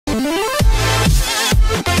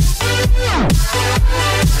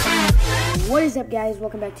What is up, guys?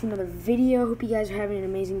 Welcome back to another video. Hope you guys are having an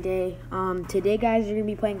amazing day. Today, guys, we're gonna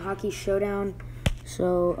be playing Hockey Showdown.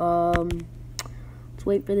 So let's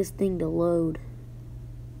wait for this thing to load.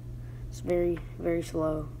 It's very, very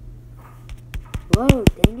slow.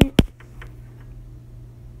 Load, dang it.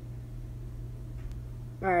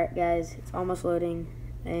 Alright, guys, it's almost loading.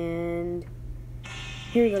 And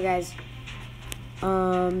here we go, guys.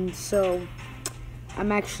 So I'm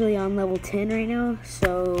actually on level 10 right now,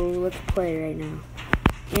 so let's play right now.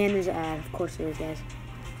 And there's an ad, of course there is, guys.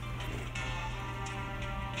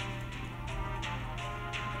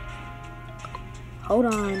 Hold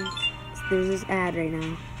on, there's this ad right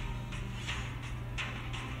now.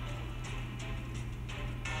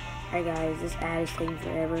 Alright, guys, this ad is taking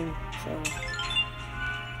forever, so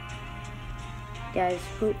guys,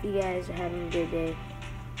 hope you guys are having a good day.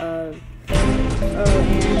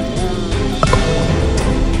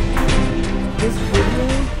 This video,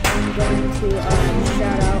 I'm going to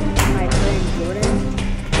shout out my friend Jordan.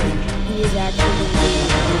 He is actually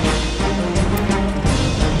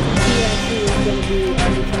going to be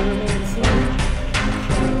our cameraman soon.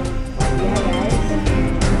 Yeah, guys.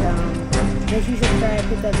 Make sure you subscribe,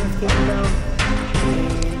 hit that notification bell,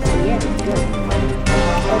 and so yeah, let's go.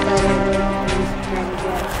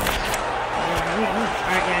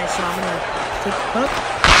 Alright, guys, so I'm gonna take the hook,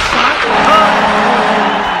 shot.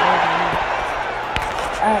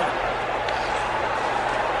 Alright.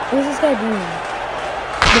 What is this guy doing?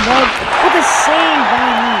 The ball with a save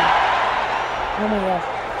by me. Oh my gosh.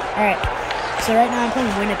 Alright. So right now I'm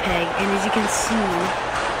playing Winnipeg, and as you can see,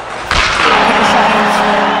 take a shot in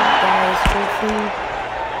slow, guys. Hopefully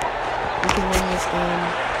we can win this game.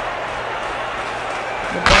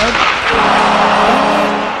 The bug.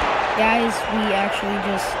 Guys, we actually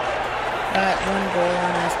just got one goal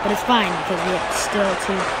on us, but it's fine because we have still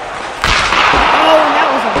two. Oh, that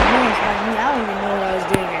was a miss by me. I don't even know what I was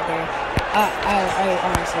doing right there. I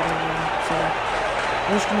honestly don't know. So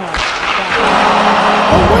we're just gonna.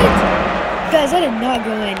 Oh, what? Guys, that did not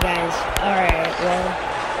go in, guys. Alright, well,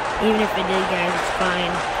 even if it did, guys, it's fine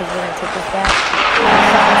because we're gonna take this back.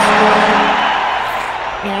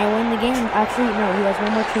 And I win the game. Actually, no, he has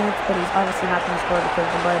one more chance, but he's obviously not gonna score because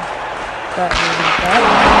the bud got moving up.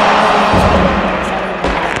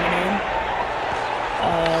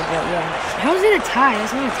 But yeah. How is it a tie?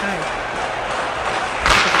 That's not a tie.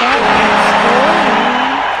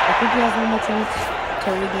 I think he has one more chance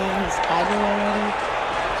to regain his title already.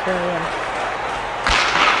 So yeah.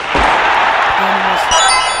 Anyways,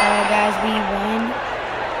 guys, we won.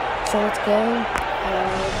 So let's go.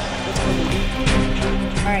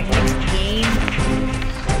 Alright, next game.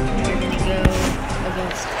 We're gonna go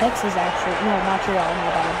against Texas, actually. No, Montreal,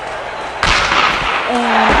 my bad.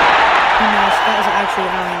 And that was actually,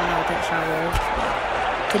 I don't even know what that shot was,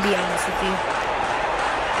 to be honest with you.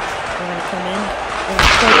 We're gonna come in. Oh,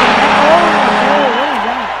 what is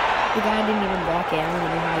that? The guy didn't even block it. I don't even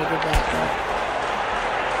know how he did that, but.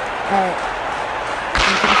 Alright.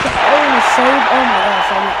 Oh, save. Oh my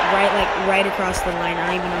gosh, I went right across the line. I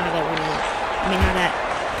don't even know how that went in. I mean, how that.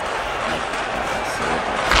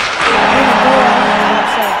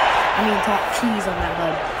 Top cheese on that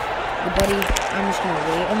bud. The buddy, I'm just gonna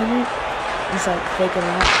wait a minute. Just like fake him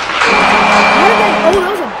out. Oh,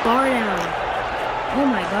 that was a bar down. Oh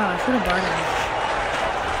my gosh, what a bar down.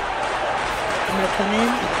 I'm gonna come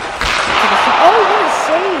in. Oh, what a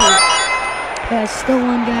save! Guys, still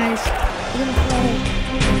won, guys. We're gonna play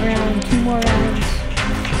around 2 more rounds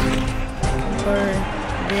for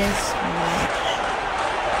this match.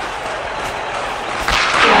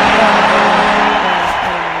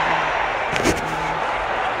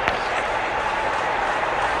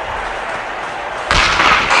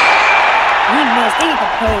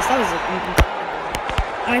 Post. That was incredible.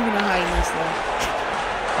 I don't even know how he missed that.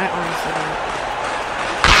 I honestly don't.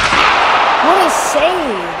 What a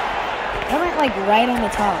save! That went like right on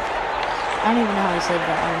the top. I don't even know how he saved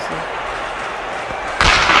that, honestly.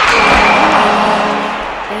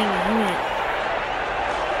 Dang it, he went.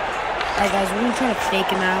 Alright, guys, we're gonna try to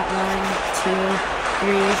fake him out. 1, 2,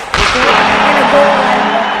 3, 4. And a goal!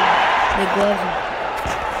 They glove him.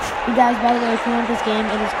 You guys, by the way, if you want this game,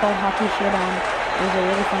 it is called Hockey Showdown. It was a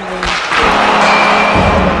really fun game.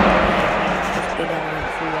 Let's go down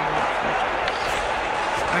and see that.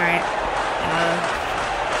 Alright.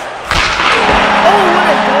 Oh, what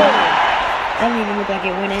a goal! That didn't even look like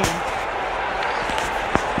it went in.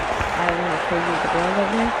 I don't know, crazy with the goals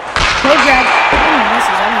over there. Toe drag! Oh, he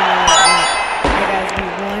misses. I don't even know what that. Alright, guys, we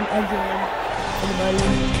won again. Everybody.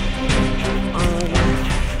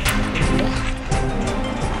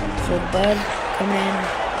 So, Bud coming in.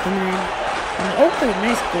 Oh,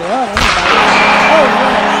 nice glove.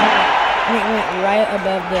 Oh, went right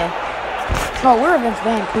above the... Oh, we're against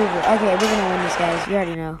Vancouver. Okay, we're gonna win this, guys. You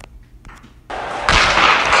already know. Oh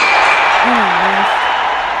my gosh.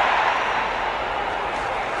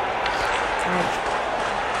 Alright.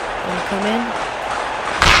 Gonna come in.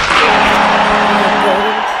 Go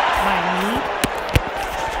by me.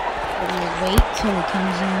 We're gonna wait till it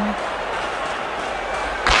comes in.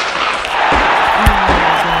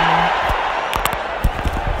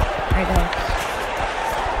 There you go.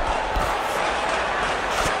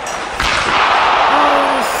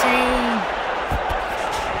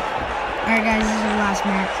 Alright guys, this is the last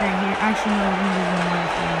match right here. Actually, no, we're going to do one more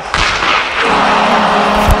thing.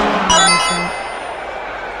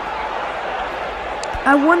 I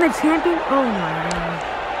won the champion? Oh my god.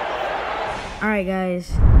 Alright guys,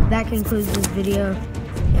 that concludes this video.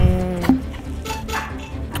 And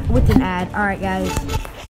with an ad. Alright guys.